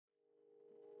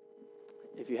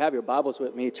If you have your Bibles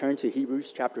with me, turn to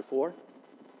Hebrews chapter 4,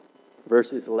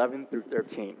 verses 11 through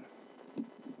 13.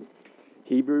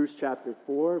 Hebrews chapter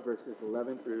 4, verses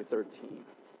 11 through 13.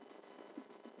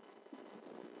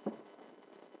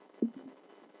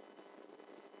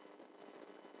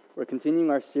 We're continuing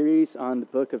our series on the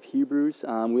book of Hebrews.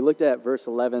 We looked at verse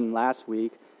 11 last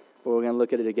week, but we're going to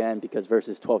look at it again because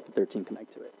verses 12 to 13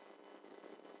 connect to it.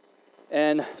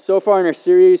 And so far in our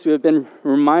series, we have been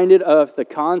reminded of the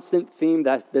constant theme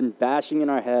that's been bashing in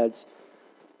our heads,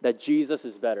 that Jesus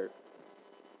is better.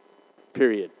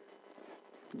 Period.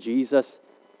 Jesus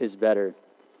is better.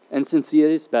 And since he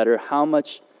is better, how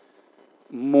much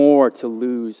more to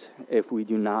lose if we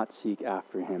do not seek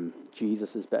after him?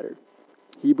 Jesus is better.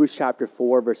 Hebrews chapter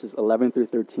 4, verses 11 through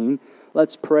 13.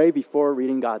 Let's pray before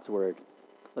reading God's word.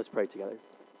 Let's pray together.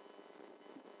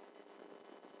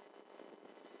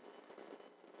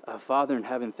 Father in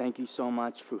heaven, thank you so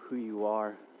much for who you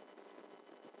are.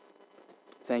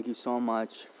 Thank you so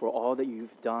much for all that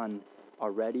you've done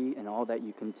already and all that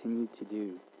you continue to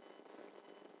do.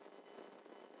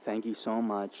 Thank you so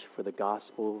much for the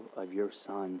gospel of your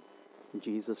Son,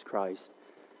 Jesus Christ,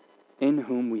 in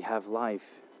whom we have life.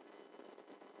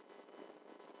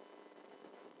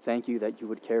 Thank you that you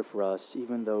would care for us,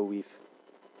 even though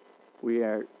we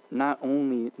are not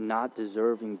only not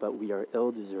deserving, but we are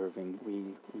ill-deserving. We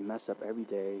mess up every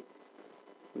day.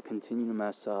 We continue to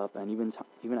mess up, and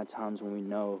even at times when we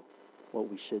know what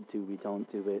we should do, we don't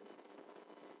do it.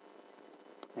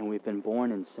 And we've been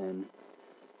born in sin.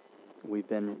 We've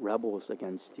been rebels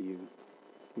against you.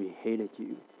 We hated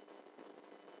you.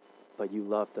 But you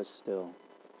loved us still.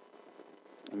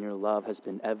 And your love has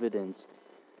been evidenced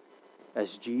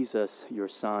as Jesus, your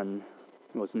Son,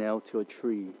 was nailed to a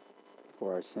tree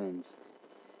for our sins.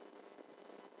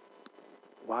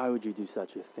 Why would you do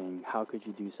such a thing? How could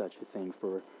you do such a thing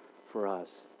for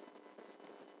us?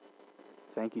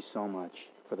 Thank you so much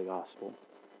for the gospel.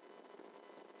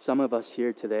 Some of us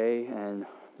here today, and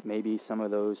maybe some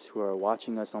of those who are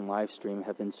watching us on live stream,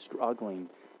 have been struggling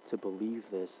to believe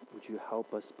this. Would you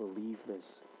help us believe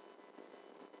this?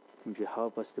 Would you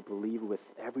help us to believe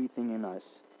with everything in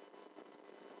us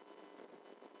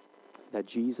that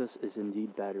Jesus is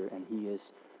indeed better and he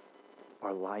is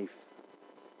our life?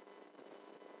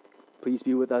 Please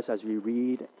be with us as we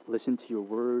read, listen to your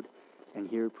word, and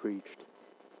hear it preached.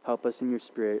 Help us in your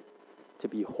spirit to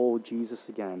behold Jesus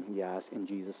again, we ask in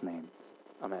Jesus' name.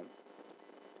 Amen.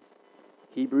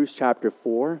 Hebrews chapter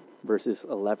 4, verses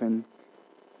 11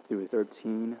 through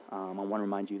 13. I want to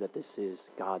remind you that this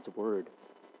is God's word.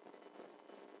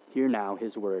 Hear now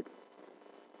his word.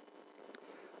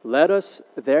 Let us,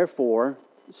 therefore,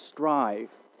 strive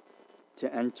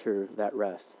to enter that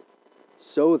rest,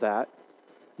 so that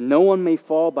no one may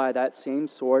fall by that same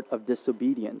sort of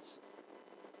disobedience.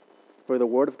 For the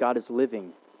word of God is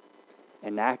living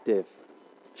and active,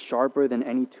 sharper than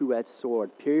any two-edged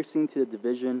sword, piercing to the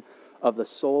division of the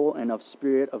soul and of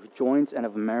spirit, of joints and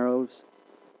of marrows,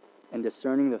 and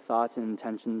discerning the thoughts and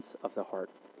intentions of the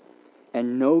heart.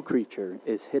 And no creature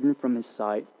is hidden from his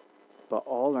sight, but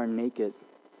all are naked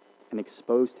and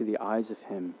exposed to the eyes of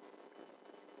him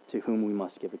to whom we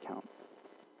must give account.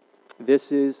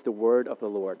 This is the word of the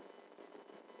Lord.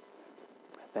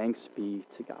 Thanks be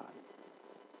to God.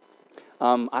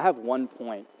 I have one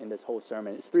point in this whole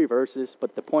sermon. It's 3 verses,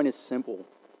 but the point is simple.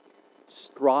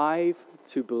 Strive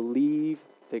to believe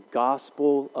the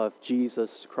gospel of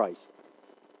Jesus Christ.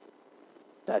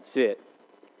 That's it.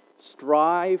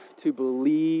 Strive to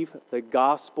believe the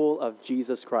gospel of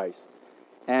Jesus Christ.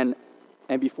 And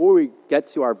before we get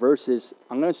to our verses,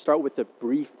 I'm going to start with a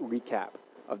brief recap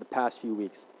of the past few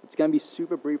weeks. It's going to be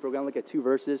super brief. We're going to look at 2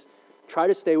 verses. Try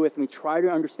to stay with me. Try to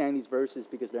understand these verses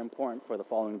because they're important for the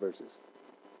following verses.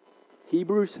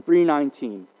 Hebrews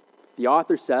 3:19. The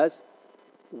author says,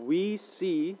 we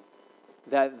see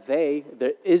that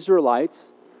the Israelites,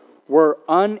 were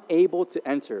unable to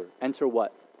enter. Enter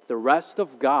what? The rest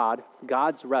of God,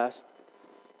 God's rest,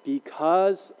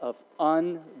 because of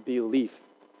unbelief.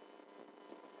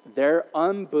 Their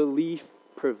unbelief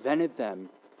prevented them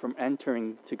from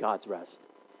entering to God's rest.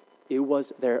 It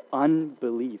was their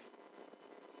unbelief.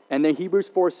 And then Hebrews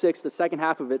 4:6, the second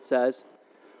half of it says,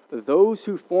 those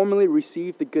who formerly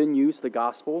received the good news, the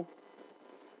gospel,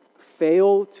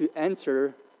 failed to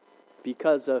enter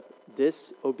because of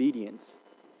disobedience.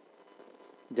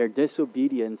 Their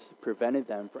disobedience prevented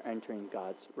them from entering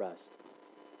God's rest.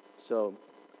 So,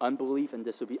 unbelief and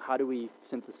disobedience, how do we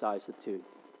synthesize the two?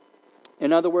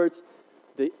 In other words,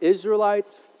 the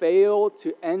Israelites failed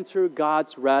to enter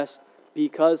God's rest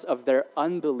because of their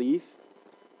unbelief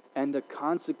and the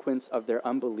consequence of their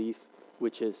unbelief,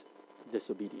 which is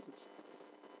disobedience.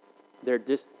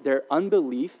 Their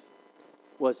unbelief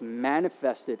was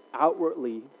manifested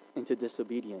outwardly into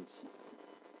disobedience,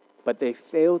 but they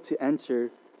failed to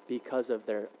enter because of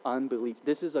their unbelief.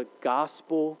 This is a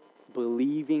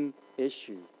gospel-believing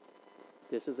issue.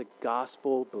 This is a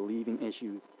gospel-believing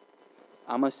issue.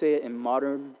 I'm going to say it in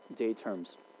modern-day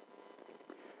terms.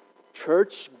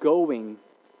 Church-going,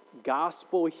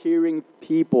 gospel-hearing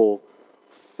people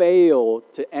fail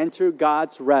to enter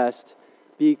God's rest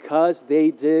because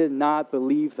they did not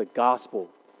believe the gospel.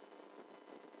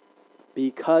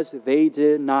 Because they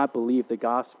did not believe the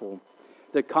gospel.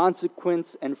 The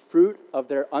consequence and fruit of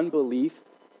their unbelief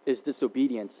is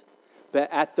disobedience. But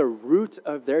at the root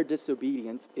of their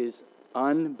disobedience is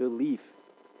unbelief.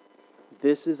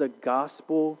 This is a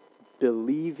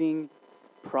gospel-believing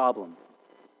problem.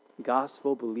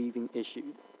 Gospel-believing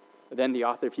issue. Then the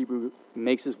author of Hebrew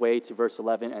makes his way to verse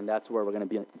 11, and that's where we're going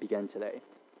to begin today.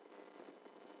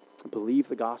 Believe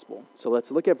the gospel. So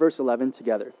let's look at verse 11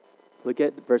 together. Look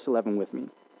at verse 11 with me.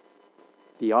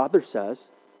 The author says,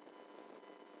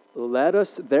 "Let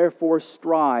us therefore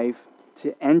strive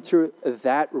to enter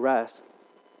that rest,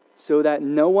 so that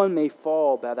no one may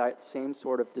fall by that same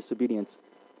sort of disobedience."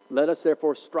 Let us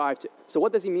therefore strive to. So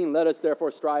what does he mean, let us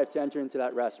therefore strive to enter into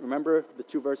that rest? Remember the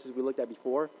two verses we looked at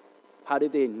before? How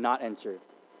did they not enter?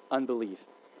 Unbelief.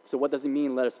 So what does it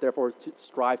mean, let us therefore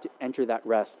strive to enter that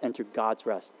rest, enter God's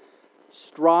rest?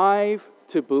 Strive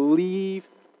to believe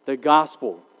the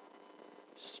gospel.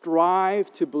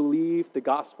 Strive to believe the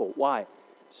gospel. Why?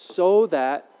 So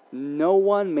that no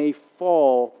one may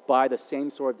fall by the same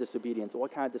sort of disobedience.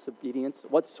 What kind of disobedience?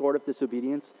 What sort of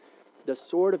disobedience? The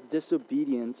sort of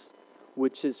disobedience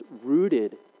which is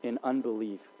rooted in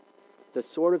unbelief. The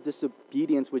sort of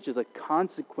disobedience which is a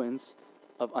consequence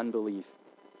of unbelief.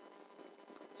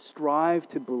 Strive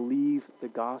to believe the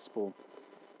gospel.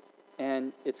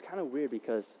 And it's kind of weird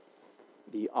because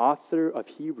the author of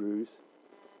Hebrews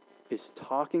is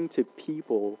talking to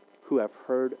people who have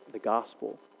heard the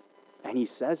gospel. And he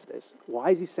says this.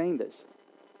 Why is he saying this?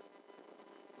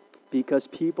 Because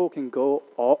people can go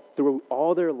through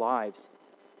all their lives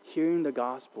hearing the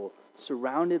gospel,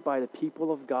 surrounded by the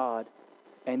people of God,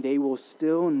 and they will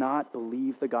still not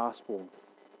believe the gospel.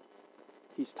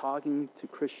 He's talking to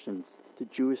Christians, to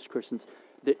Jewish Christians.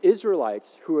 The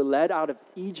Israelites who were led out of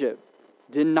Egypt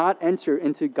did not enter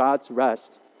into God's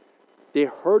rest. They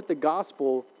heard the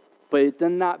gospel, but it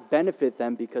did not benefit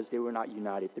them because they were not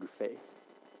united through faith.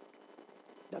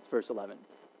 That's verse 11.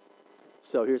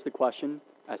 So here's the question.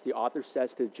 As the author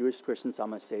says to Jewish Christians, I'm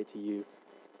going to say to you,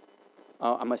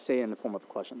 I'm going to say it in the form of a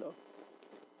question though.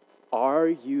 Are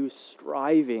you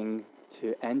striving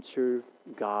to enter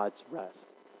God's rest?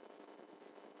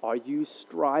 Are you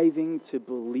striving to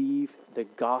believe the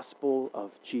gospel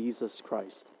of Jesus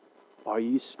Christ? Are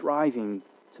you striving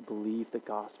to believe the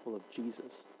gospel of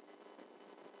Jesus?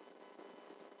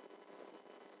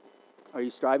 Are you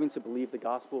striving to believe the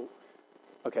gospel?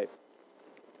 Okay.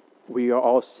 We are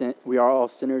all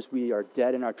sinners. We are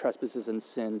dead in our trespasses and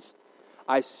sins.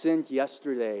 I sinned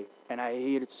yesterday, and I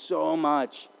hated it so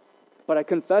much. But I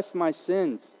confessed my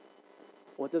sins.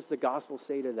 What does the gospel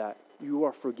say to that? You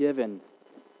are forgiven.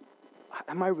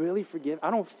 Am I really forgiven?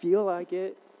 I don't feel like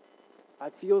it. I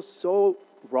feel so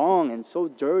wrong and so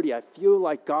dirty. I feel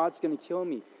like God's going to kill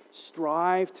me.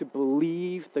 Strive to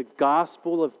believe the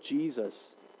gospel of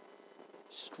Jesus.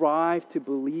 Strive to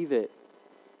believe it.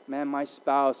 Man, my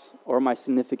spouse or my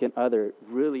significant other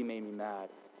really made me mad.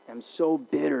 I'm so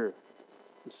bitter.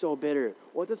 I'm so bitter.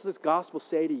 What does this gospel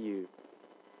say to you?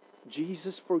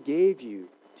 Jesus forgave you.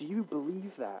 Do you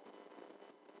believe that?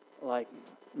 Like,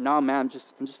 no, man,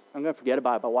 I'm going to forget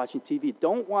about it by watching TV.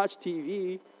 Don't watch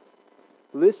TV.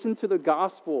 Listen to the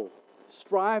gospel.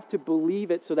 Strive to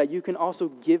believe it so that you can also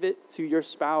give it to your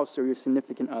spouse or your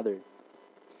significant other.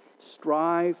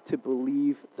 Strive to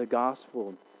believe the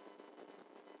gospel.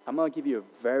 I'm going to give you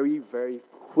a very, very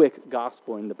quick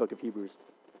gospel in the book of Hebrews.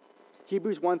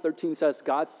 Hebrews 1:13 says,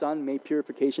 God's Son made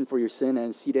purification for your sin and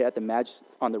is seated at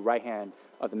on the right hand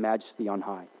of the Majesty on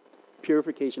high.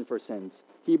 Purification for sins.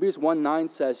 Hebrews 1:9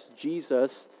 says,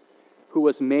 Jesus, who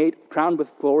was made crowned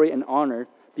with glory and honor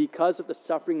because of the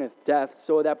suffering of death,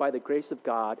 so that by the grace of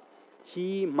God,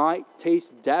 he might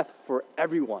taste death for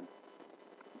everyone.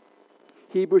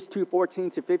 Hebrews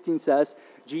 2:14-15 says,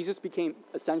 Jesus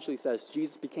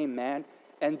became man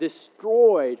and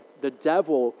destroyed the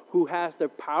devil who has the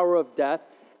power of death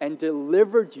and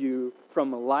delivered you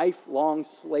from lifelong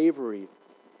slavery.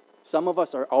 Some of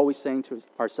us are always saying to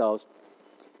ourselves,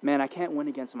 man, I can't win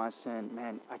against my sin.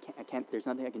 Man, I can't, there's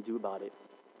nothing I can do about it.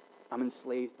 I'm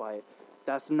enslaved by it.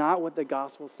 That's not what the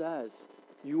gospel says.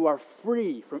 You are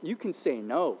free from, you can say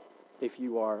no. if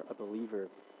you are a believer?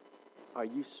 Are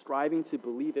you striving to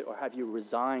believe it, or have you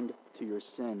resigned to your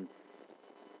sin?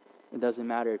 It doesn't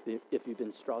matter if you've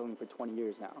been struggling for 20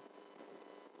 years now.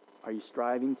 Are you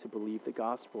striving to believe the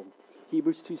gospel?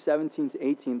 Hebrews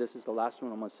 2:17-18, this is the last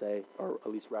one I'm going to say, or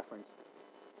at least reference.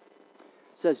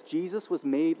 It says, Jesus was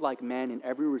made like man in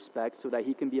every respect so that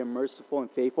he can be a merciful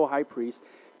and faithful high priest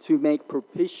to make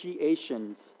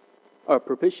propitiation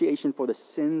for the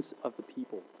sins of the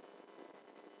people.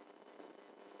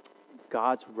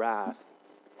 God's wrath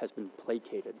has been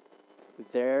placated.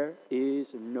 There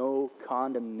is no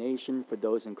condemnation for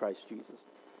those in Christ Jesus.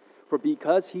 For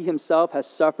because he himself has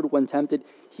suffered when tempted,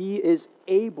 he is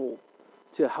able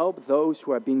to help those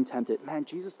who are being tempted. Man,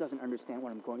 Jesus doesn't understand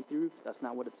what I'm going through. That's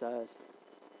not what it says.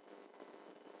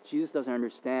 Jesus doesn't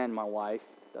understand my wife.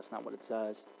 That's not what it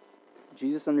says.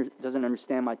 Jesus doesn't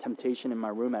understand my temptation in my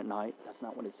room at night. That's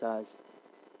not what it says.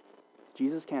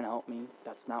 Jesus can't help me.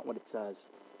 That's not what it says.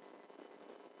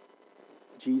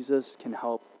 Jesus can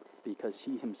help because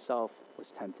he himself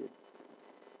was tempted.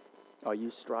 Are you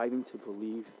striving to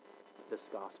believe this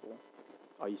gospel?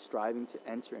 Are you striving to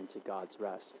enter into God's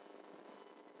rest?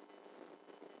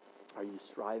 Are you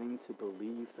striving to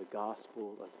believe the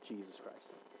gospel of Jesus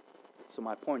Christ? So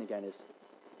my point again is,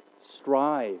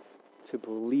 strive to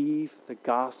believe the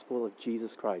gospel of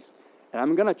Jesus Christ. And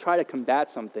I'm going to try to combat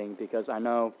something because I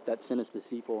know that sin is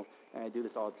deceitful, and I do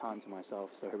this all the time to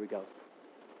myself. So here we go.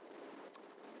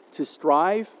 To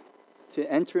strive to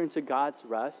enter into God's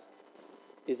rest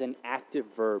is an active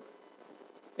verb.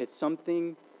 It's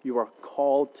something you are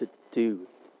called to do.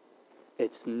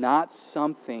 It's not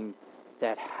something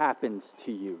that happens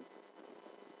to you.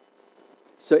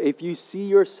 So if you see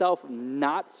yourself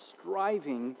not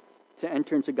striving to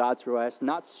enter into God's rest,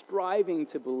 not striving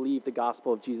to believe the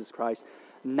gospel of Jesus Christ,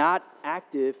 not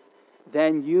active,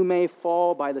 then you may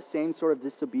fall by the same sort of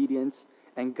disobedience,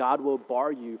 and God will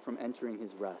bar you from entering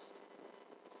his rest.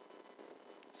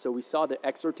 So we saw the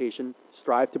exhortation,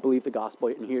 strive to believe the gospel,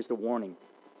 and here's the warning.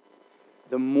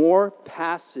 The more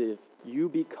passive you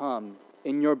become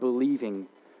in your believing,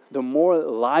 the more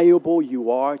liable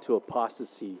you are to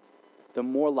apostasy, the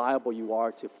more liable you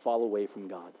are to fall away from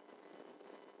God.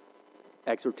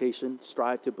 Exhortation,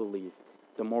 strive to believe.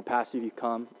 The more passive you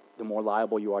become, the more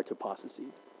liable you are to apostasy.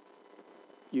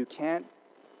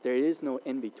 There is no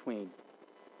in between.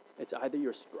 It's either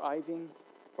you're striving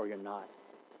or you're not.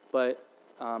 But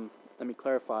let me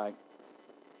clarify.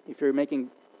 If you're making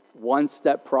one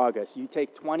step progress, you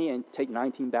take 20 and take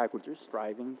 19 backwards, you're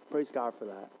striving. Praise God for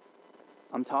that.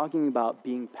 I'm talking about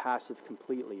being passive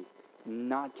completely,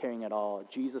 not caring at all.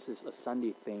 Jesus is a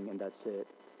Sunday thing, and that's it.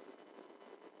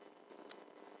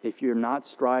 If you're not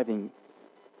striving,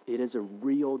 it is a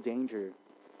real danger.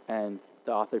 And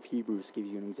the author of Hebrews gives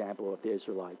you an example of the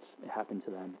Israelites. It happened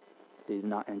to them. They did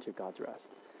not enter God's rest.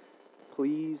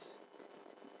 Please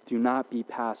do not be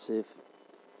passive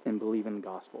and believe in the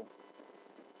gospel.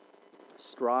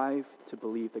 Strive to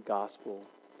believe the gospel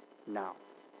now,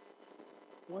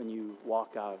 when you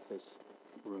walk out of this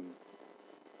room.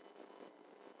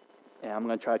 And I'm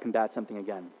going to try to combat something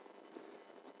again.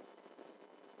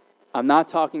 I'm not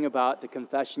talking about the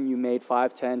confession you made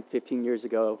 5, 10, 15 years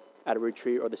ago at a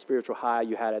retreat, or the spiritual high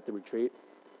you had at the retreat.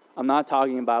 I'm not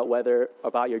talking about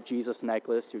your Jesus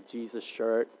necklace, your Jesus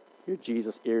shirt, your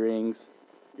Jesus earrings,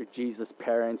 your Jesus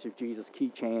parents, your Jesus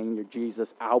keychain, your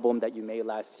Jesus album that you made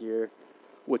last year,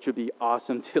 which would be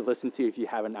awesome to listen to if you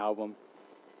have an album.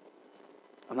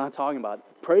 I'm not talking about it.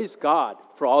 Praise God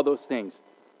for all those things.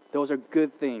 Those are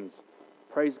good things.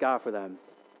 Praise God for them.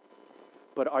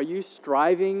 But are you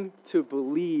striving to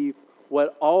believe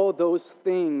what all those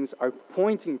things are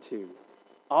pointing to?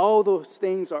 All those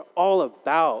things are all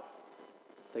about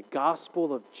the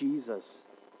gospel of Jesus.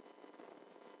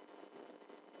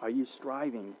 Are you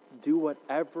striving? Do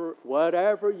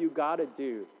whatever you got to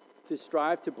do to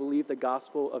strive to believe the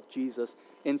gospel of Jesus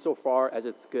insofar as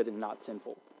it's good and not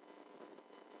sinful.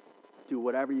 Do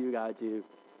whatever you got to do.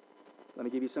 Let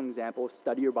me give you some examples.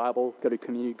 Study your Bible, go to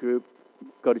community group,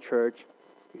 go to church.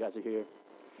 You guys are here.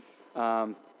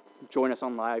 Join us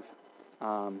on live.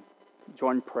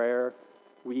 Join prayer.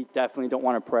 We definitely don't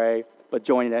want to pray, but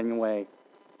join it anyway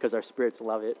because our spirits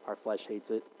love it. Our flesh hates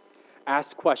it.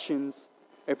 Ask questions.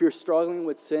 If you're struggling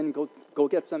with sin, go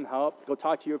get some help. Go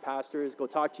talk to your pastors. Go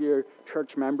talk to your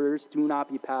church members. Do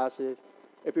not be passive.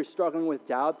 If you're struggling with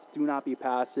doubts, do not be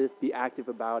passive. Be active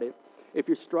about it. If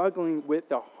you're struggling with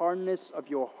the hardness of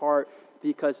your heart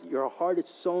because your heart is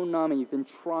so numb and you've been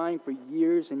trying for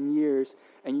years and years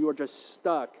and you are just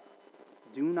stuck,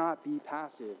 do not be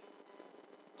passive.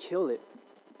 Kill it.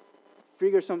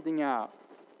 Figure something out.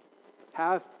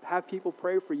 Have people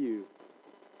pray for you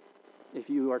if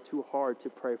you are too hard to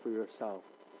pray for yourself.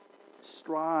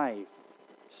 Strive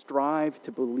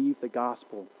to believe the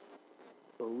gospel.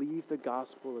 Believe the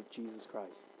gospel of Jesus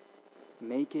Christ.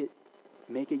 Make it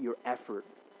your effort.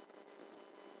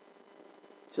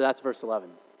 So that's verse 11.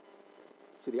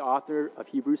 So the author of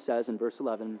Hebrews says in verse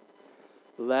 11,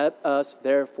 "Let us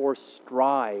therefore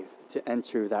strive to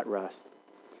enter that rest,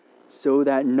 so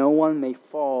that no one may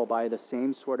fall by the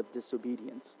same sort of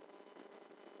disobedience."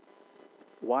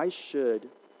 Why should,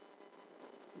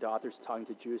 the author's talking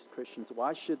to Jewish Christians,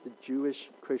 why should the Jewish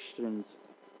Christians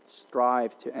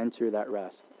strive to enter that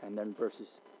rest? And then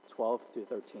verses 12 through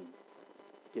 13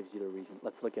 gives you the reason.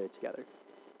 Let's look at it together.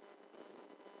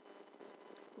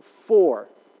 For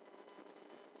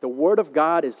the word of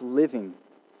God is living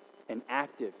and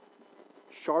active,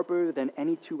 sharper than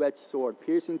any two-edged sword,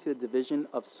 piercing to the division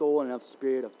of soul and of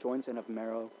spirit, of joints and of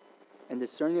marrow, and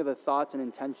discerning of the thoughts and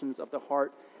intentions of the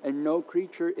heart. And no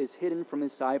creature is hidden from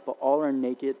his sight, but all are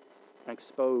naked and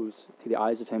exposed to the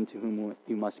eyes of him to whom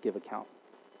you must give account.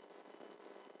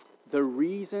 The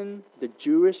reason the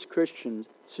Jewish Christians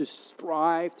should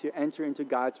strive to enter into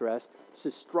God's rest,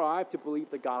 should strive to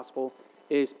believe the gospel,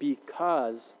 is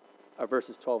because of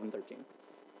verses 12 and 13.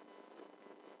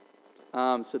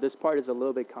 So this part is a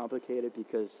little bit complicated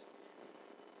because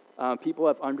people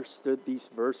have understood these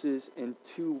verses in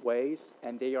two ways,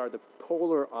 and they are the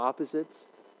polar opposites.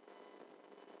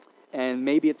 And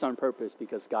maybe it's on purpose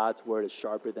because God's word is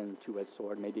sharper than a two-edged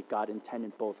sword. Maybe God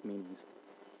intended both meanings.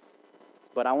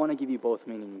 But I want to give you both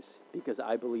meanings because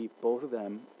I believe both of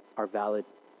them are valid,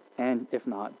 and if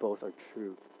not, both are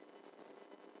true.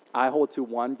 I hold to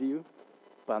one view,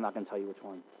 but I'm not going to tell you which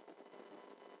one.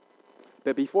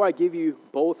 But before I give you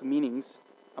both meanings,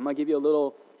 I'm going to give you a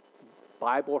little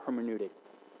Bible hermeneutic.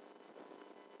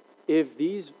 If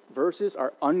these verses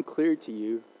are unclear to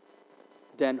you,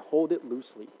 then hold it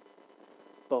loosely.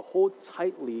 But hold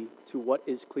tightly to what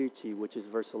is clear to you, which is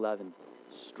verse 11.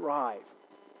 Strive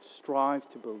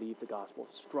to believe the gospel.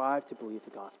 Strive to believe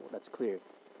the gospel. That's clear.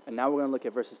 And now we're going to look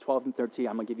at verses 12 and 13.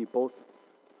 I'm going to give you both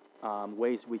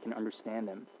ways we can understand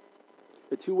them.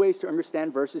 The two ways to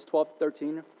understand verses 12 and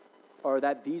 13 are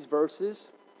that these verses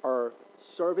are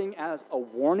serving as a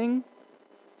warning,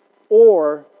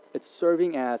 or it's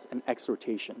serving as an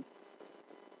exhortation.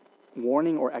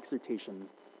 Warning or exhortation.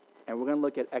 And we're going to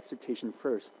look at exhortation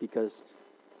first because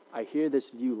I hear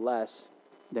this view less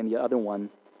than the other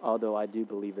one, although I do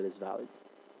believe it is valid.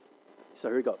 So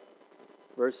here we go.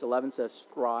 Verse 11 says,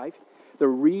 strive. The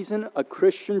reason a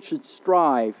Christian should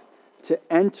strive to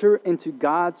enter into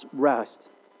God's rest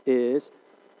is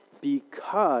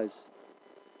because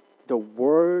the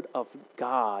Word of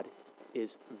God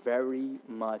is very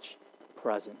much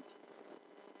present.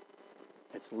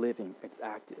 It's living, it's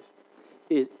active.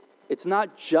 It's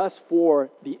not just for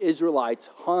the Israelites,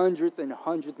 hundreds and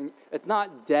hundreds. It's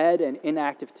not dead and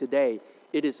inactive today.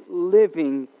 It is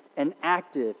living and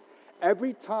active.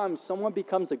 Every time someone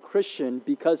becomes a Christian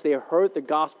because they heard the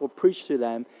gospel preached to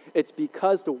them, it's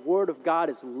because the Word of God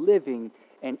is living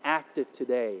and active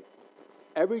today.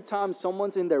 Every time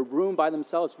someone's in their room by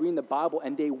themselves reading the Bible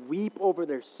and they weep over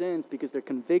their sins because they're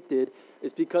convicted,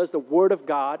 it's because the Word of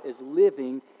God is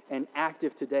living and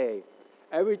active today.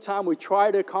 Every time we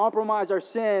try to compromise our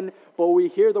sin, but we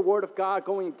hear the Word of God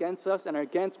going against us and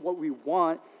against what we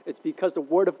want, it's because the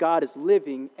Word of God is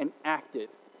living and active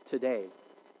today.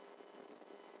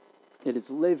 It is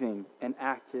living and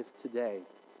active today.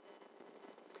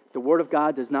 The Word of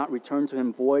God does not return to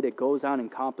Him void. It goes out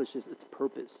and accomplishes its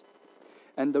purpose.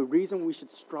 And the reason we should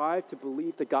strive to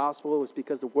believe the gospel is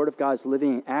because the Word of God is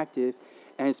living and active,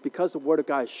 and it's because the Word of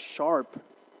God is sharp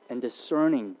and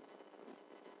discerning.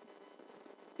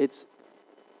 It's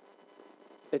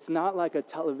not like a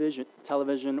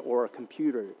television or a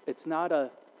computer. It's not a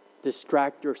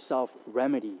distract yourself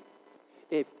remedy.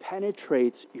 It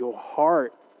penetrates your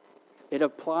heart. It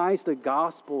applies the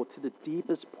gospel to the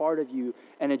deepest part of you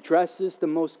and addresses the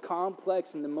most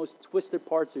complex and the most twisted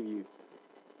parts of you.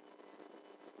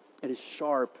 It is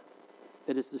sharp.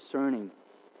 It is discerning.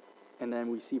 And then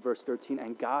we see verse 13,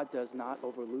 and God does not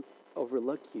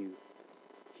overlook you.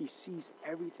 He sees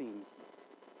everything.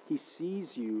 He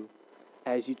sees you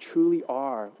as you truly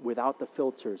are, without the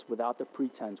filters, without the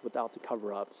pretense, without the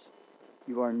cover-ups.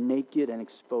 You are naked and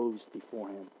exposed before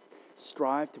Him.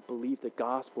 Strive to believe the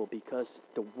gospel because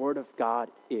the Word of God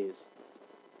is,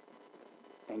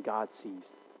 and God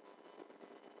sees.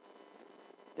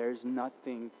 There's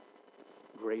nothing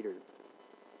greater.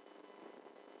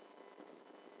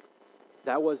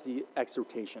 That was the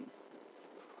exhortation.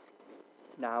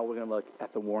 Now we're going to look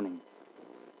at the warning.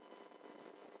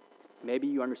 maybe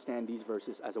you understand these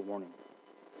verses as a warning.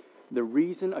 The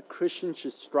reason a Christian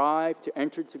should strive to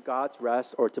enter to God's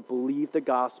rest or to believe the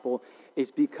gospel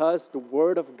is because the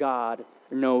Word of God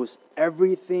knows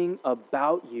everything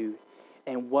about you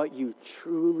and what you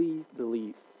truly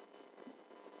believe.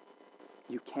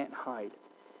 You can't hide.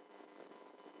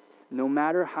 No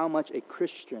matter how much a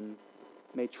Christian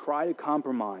may try to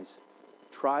compromise,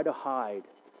 try to hide,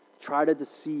 try to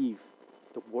deceive,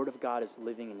 the Word of God is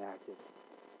living and active.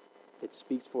 It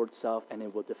speaks for itself and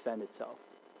it will defend itself.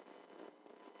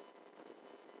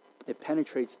 It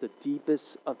penetrates the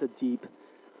deepest of the deep,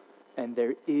 and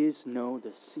there is no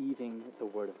deceiving the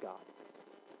Word of God.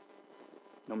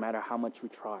 No matter how much we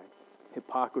try,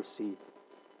 hypocrisy,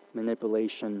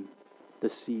 manipulation,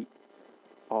 deceit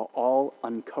are all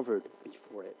uncovered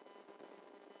before it.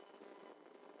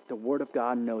 The Word of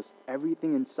God knows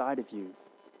everything inside of you,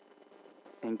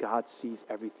 and God sees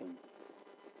everything.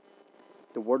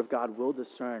 The Word of God will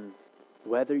discern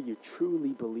whether you truly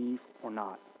believe or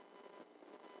not.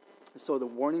 So the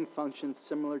warning functions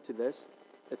similar to this.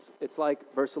 It's like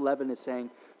verse 11 is saying,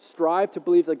 strive to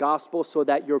believe the gospel so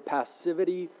that your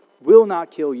passivity will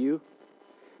not kill you,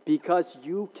 because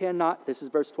you cannot, this is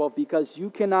verse 12, because you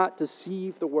cannot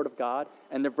deceive the Word of God.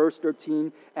 And then verse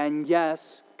 13, and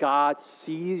yes, God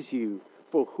sees you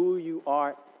for who you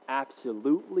are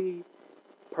absolutely,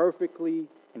 perfectly,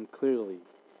 and clearly.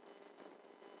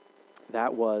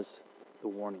 That was the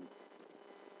warning.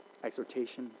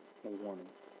 Exhortation and warning.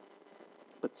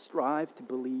 But strive to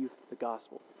believe the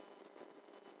gospel.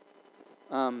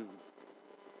 I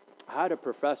had a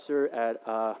professor at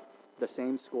the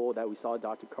same school that we saw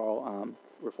Dr. Carl,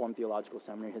 Reformed Theological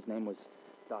Seminary. His name was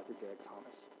Dr. Derek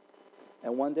Thomas.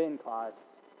 And one day in class,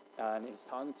 and he was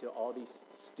talking to all these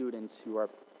students who are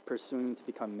pursuing to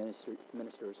become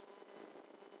ministers.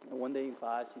 And one day in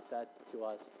class, he said to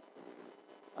us,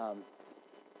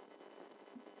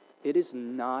 it is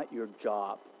not your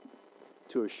job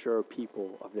to assure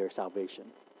people of their salvation.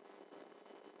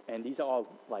 And these are all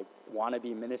like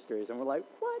wannabe ministers. And we're like,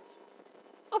 what?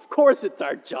 Of course it's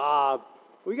our job.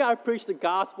 We got to preach the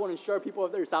gospel and assure people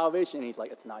of their salvation. And he's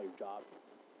like, it's not your job.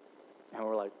 And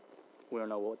we're like, we don't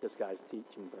know what this guy's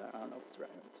teaching, but I don't know if it's right.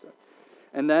 So,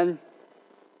 and then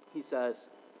he says,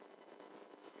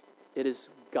 it is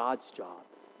God's job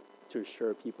to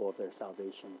assure people of their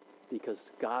salvation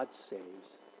because God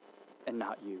saves and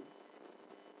not you.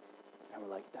 And we're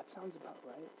like, that sounds about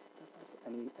right.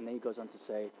 And then he goes on to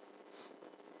say,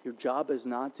 your job is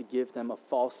not to give them a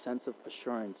false sense of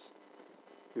assurance.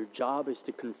 Your job is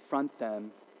to confront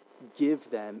them, give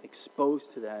them, expose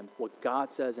to them what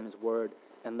God says in His Word,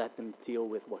 and let them deal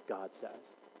with what God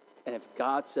says. And if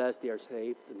God says they are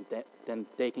saved, then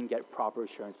they can get proper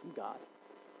assurance from God.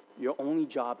 Your only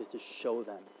job is to show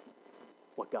them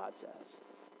what God says.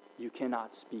 You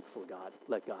cannot speak for God.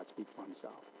 Let God speak for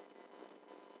Himself.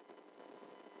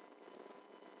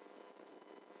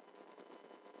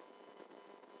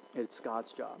 It's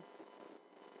God's job.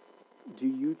 Do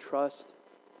you trust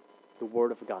the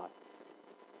Word of God?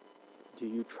 Do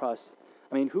you trust?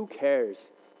 Who cares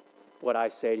what I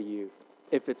say to you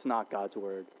if it's not God's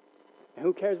Word? And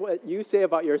who cares what you say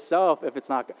about yourself if it's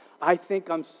not? I think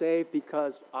I'm saved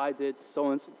because I did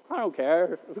so and so. I don't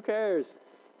care. Who cares?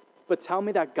 But tell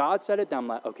me that God said it, then I'm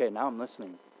like, okay, now I'm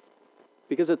listening.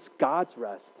 Because it's God's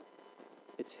rest.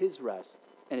 It's His rest.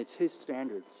 And it's His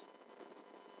standards.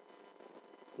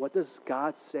 What does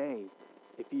God say?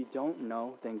 If you don't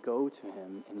know, then go to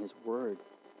Him in His Word.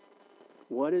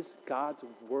 What is God's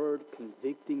Word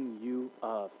convicting you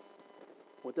of?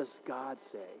 What does God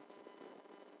say?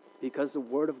 Because the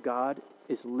Word of God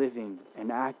is living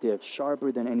and active,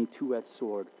 sharper than any two-edged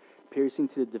sword, piercing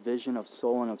to the division of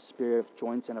soul and of spirit, of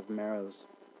joints and of marrows,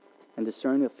 and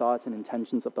discerning the thoughts and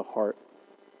intentions of the heart.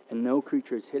 And no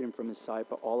creature is hidden from His sight,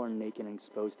 but all are naked and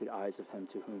exposed to the eyes of Him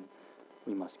to whom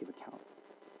we must give account.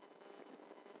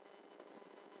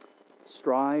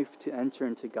 Strive to enter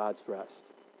into God's rest.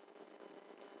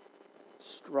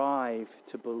 Strive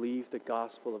to believe the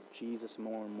gospel of Jesus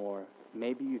more and more.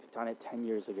 Maybe you've done it 10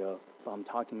 years ago, but I'm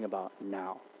talking about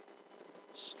now.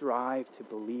 Strive to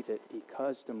believe it,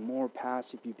 because the more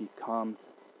passive you become,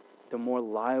 the more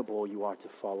liable you are to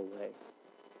fall away.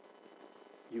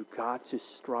 You got to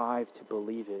strive to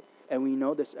believe it. And we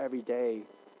know this every day.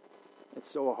 It's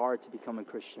so hard to become a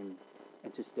Christian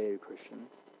and to stay a Christian.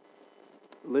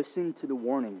 Listen to the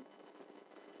warning.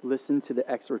 Listen to the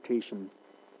exhortation.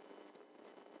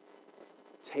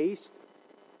 Taste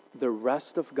the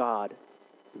rest of God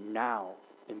now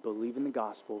and believe in the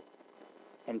gospel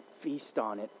and feast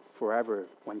on it forever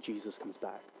when Jesus comes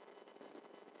back.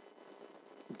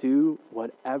 Do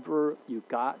whatever you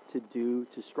got to do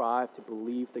to strive to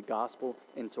believe the gospel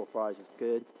insofar as it's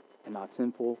good and not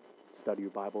sinful. Study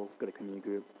your Bible, go to community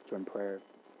group, join prayer,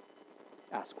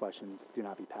 ask questions, do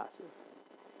not be passive.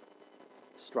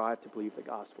 Strive to believe the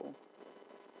gospel.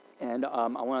 And I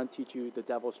want to teach you the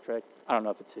devil's trick. I don't know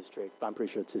if it's his trick, but I'm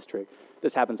pretty sure it's his trick.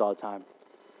 This happens all the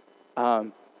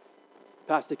time.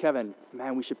 Pastor Kevin,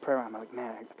 man, we should pray. I'm like,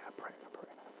 man, I gotta pray.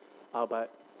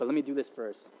 But let me do this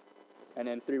first. And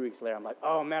then 3 weeks later, I'm like,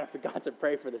 oh man, I forgot to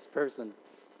pray for this person.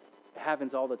 It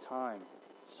happens all the time.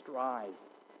 Strive.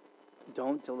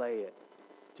 Don't delay it.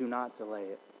 Do not delay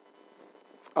it.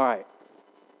 All right.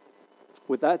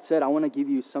 With that said, I want to give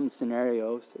you some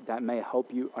scenarios that may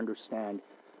help you understand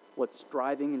what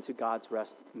striving into God's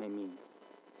rest may mean.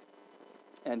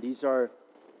 And these are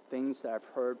things that I've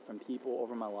heard from people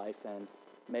over my life, and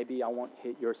maybe I won't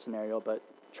hit your scenario, but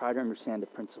try to understand the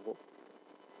principle.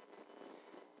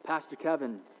 Pastor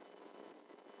Kevin,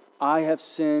 I have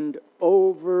sinned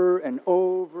over and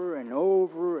over and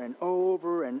over and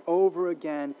over and over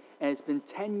again, and it's been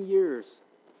 10 years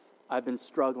I've been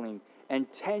struggling,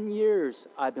 and 10 years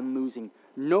I've been losing.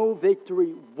 No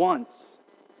victory once.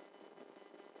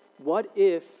 What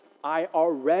if I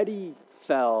already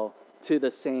fell to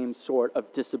the same sort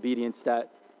of disobedience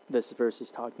that this verse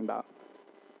is talking about?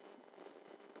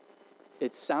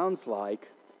 It sounds like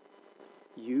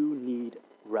you need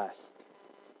rest.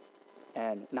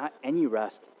 And not any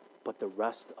rest, but the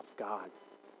rest of God.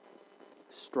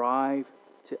 Strive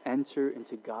to enter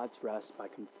into God's rest by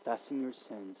confessing your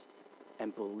sins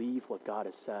and believe what God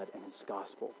has said in His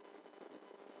gospel.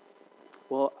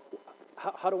 Well,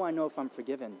 how do I know if I'm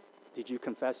forgiven? Did you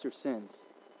confess your sins?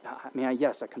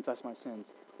 Yes, I confess my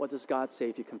sins. What does God say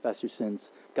if you confess your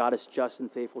sins? God is just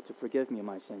and faithful to forgive me of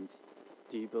my sins.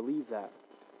 Do you believe that?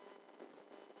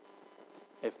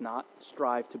 If not,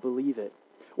 strive to believe it.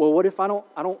 Well, what if I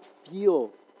don't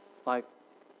feel like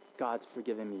God's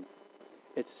forgiven me?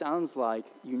 It sounds like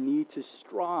you need to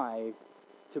strive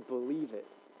to believe it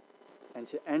and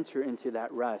to enter into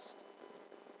that rest.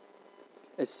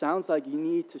 It sounds like you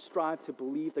need to strive to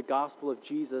believe the gospel of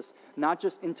Jesus, not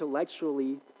just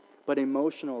intellectually, but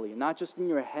emotionally. Not just in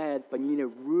your head, but you need to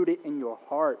root it in your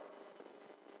heart.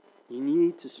 You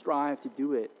need to strive to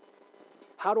do it.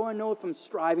 How do I know if I'm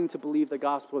striving to believe the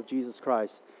gospel of Jesus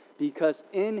Christ? Because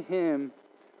in Him,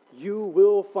 you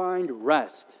will find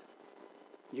rest.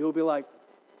 You'll be like,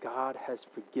 God has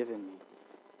forgiven me.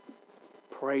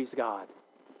 Praise God.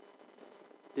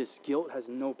 This guilt has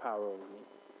no power over me.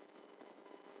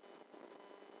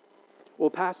 Well,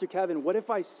 Pastor Kevin, what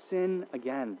if I sin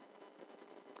again?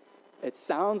 It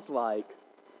sounds like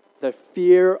the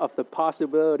fear of the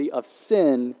possibility of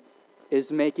sin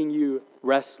is making you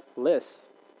restless.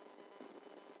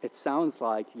 It sounds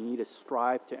like you need to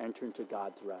strive to enter into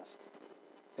God's rest.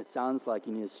 It sounds like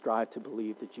you need to strive to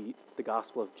believe the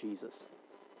gospel of Jesus.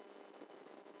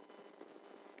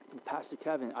 Pastor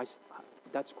Kevin,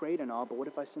 that's great and all, but what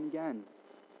if I sin again?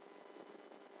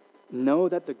 Know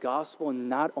that the gospel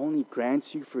not only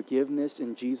grants you forgiveness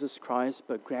in Jesus Christ,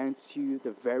 but grants you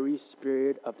the very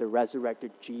spirit of the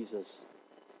resurrected Jesus.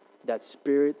 That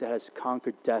spirit that has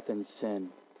conquered death and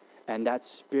sin. And that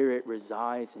spirit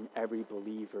resides in every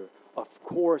believer. Of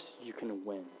course you can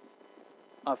win.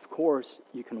 Of course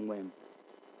you can win.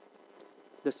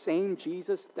 The same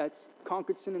Jesus that's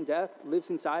conquered sin and death lives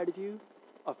inside of you.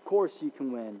 Of course you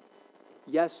can win.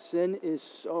 Yes, sin is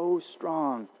so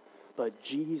strong, but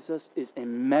Jesus is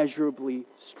immeasurably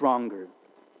stronger.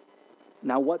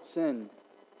 Now, what sin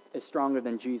is stronger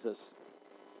than Jesus?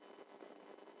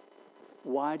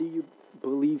 Why do you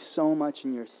believe so much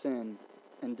in your sin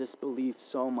and disbelieve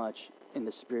so much in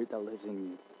the Spirit that lives in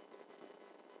you?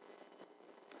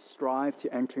 Strive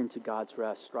to enter into God's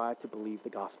rest. Strive to believe the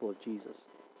gospel of Jesus.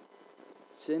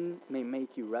 Sin may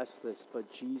make you restless,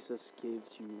 but Jesus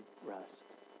gives you rest.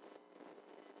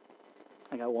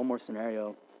 I got one more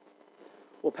scenario.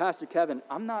 Well, Pastor Kevin,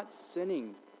 I'm not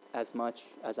sinning as much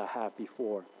as I have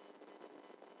before.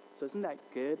 So isn't that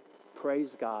good?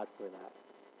 Praise God for that.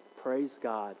 Praise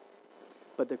God.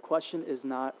 But the question is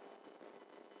not,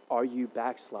 are you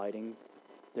backsliding?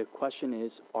 The question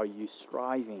is, are you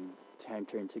striving to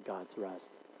enter into God's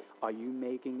rest? Are you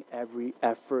making every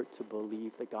effort to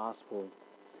believe the gospel?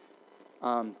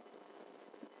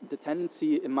 The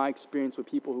tendency, in my experience with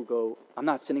people who go, I'm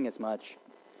not sinning as much,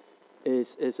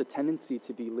 is a tendency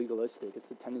to be legalistic. It's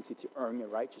a tendency to earn your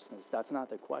righteousness. That's not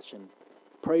the question.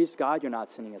 Praise God you're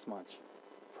not sinning as much.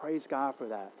 Praise God for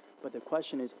that. But the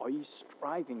question is, are you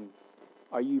striving?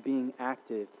 Are you being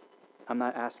active? I'm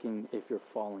not asking if you're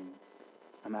falling.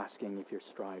 I'm asking if you're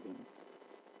striving.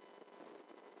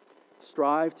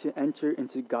 Strive to enter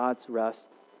into God's rest,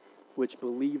 which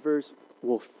believers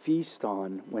will feast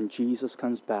on when Jesus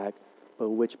comes back, but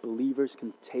which believers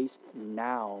can taste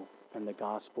now in the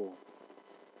gospel.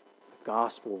 The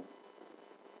gospel.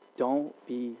 Don't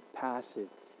be passive.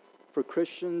 For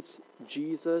Christians,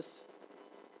 Jesus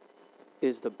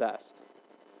is the best.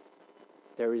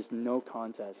 There is no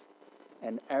contest.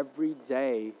 And every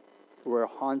day we're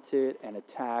haunted and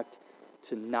attacked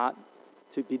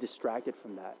to be distracted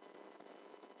from that,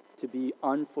 to be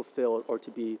unfulfilled or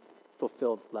to be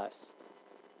fulfilled less.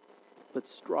 But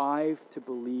strive to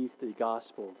believe the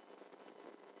gospel.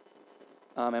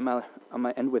 I'm going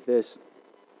to end with this.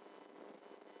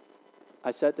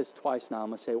 I said this twice now. I'm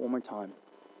going to say it one more time.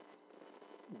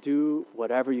 Do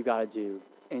whatever you got to do,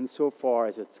 insofar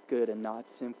as it's good and not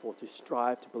sinful, to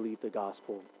strive to believe the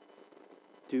gospel.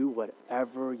 Do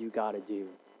whatever you got to do.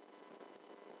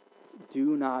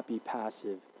 Do not be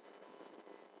passive.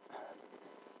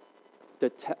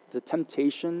 The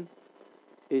temptation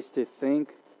is to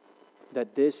think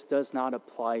that this does not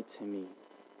apply to me.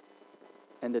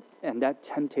 And that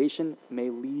temptation may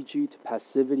lead you to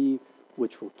passivity,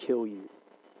 which will kill you.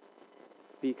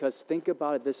 Because think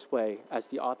about it this way, as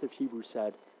the author of Hebrews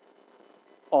said,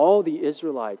 all the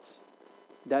Israelites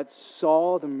that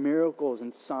saw the miracles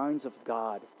and signs of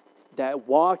God, that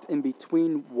walked in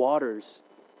between waters,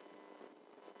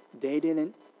 they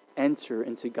didn't enter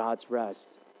into God's rest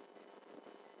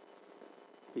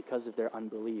because of their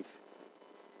unbelief.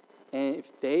 And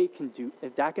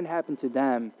if that can happen to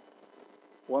them,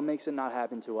 what makes it not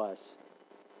happen to us?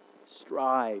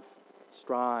 Strive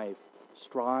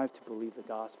to believe the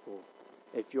gospel.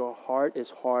 If your heart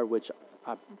is hard, which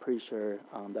I'm pretty sure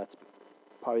that's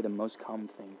probably the most common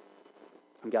thing.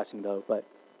 I'm guessing though, but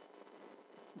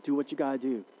do what you gotta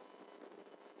do.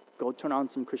 Go turn on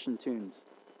some Christian tunes.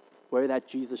 Wear that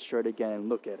Jesus shirt again and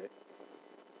look at it.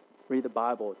 Read the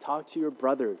Bible. Talk to your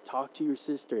brother. Talk to your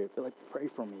sister. Be like, pray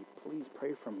for me. Please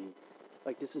pray for me.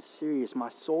 Like, this is serious. My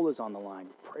soul is on the line.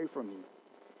 Pray for me.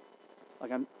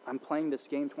 Like, I'm playing this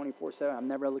game 24/7. I'm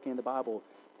never looking at the Bible.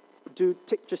 Dude,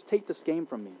 just take this game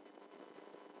from me.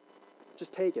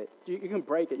 Just take it. You can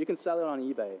break it. You can sell it on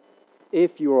eBay.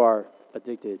 If you are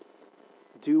addicted,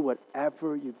 do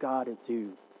whatever you got to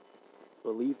do.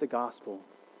 Believe the gospel.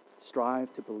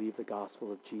 Strive to believe the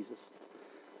gospel of Jesus.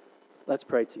 Let's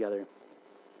pray together.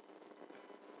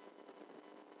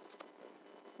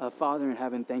 Father in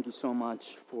heaven, thank you so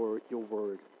much for your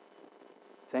word.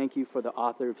 Thank you for the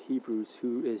author of Hebrews,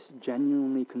 who is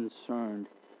genuinely concerned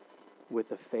with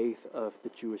the faith of the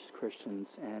Jewish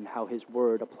Christians and how his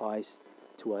word applies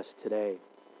to us today.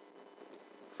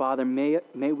 Father, may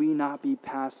we not be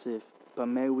passive, but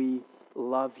may we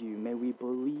love you. May we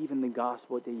believe in the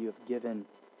gospel that you have given.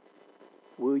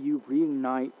 Will you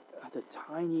reignite the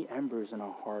tiny embers in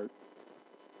our heart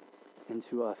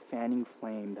into a fanning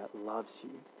flame that loves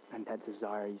you and that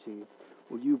desires you?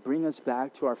 Will you bring us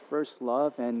back to our first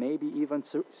love and maybe even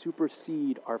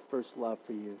supersede our first love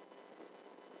for you?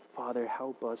 Father,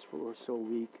 help us, for we're so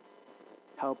weak.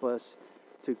 Help us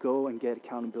to go and get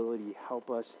accountability. Help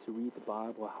us to read the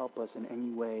Bible. Help us in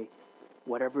any way,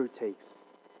 whatever it takes.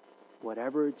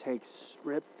 Whatever it takes,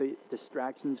 strip the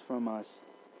distractions from us.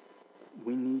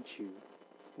 We need you.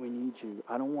 We need you.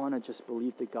 I don't want to just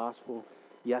believe the gospel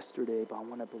yesterday, but I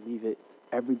want to believe it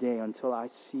every day until I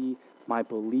see my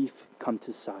belief come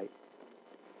to sight.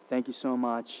 Thank you so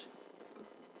much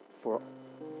for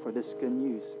this good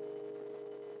news.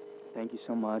 Thank you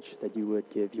so much that you would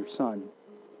give your son.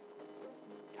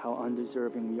 How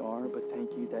undeserving we are, but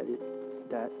thank you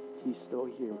that he's still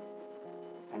here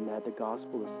and that the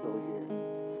gospel is still here.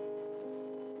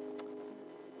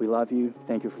 We love you.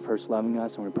 Thank you for first loving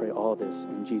us, and we pray all this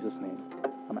in Jesus' name.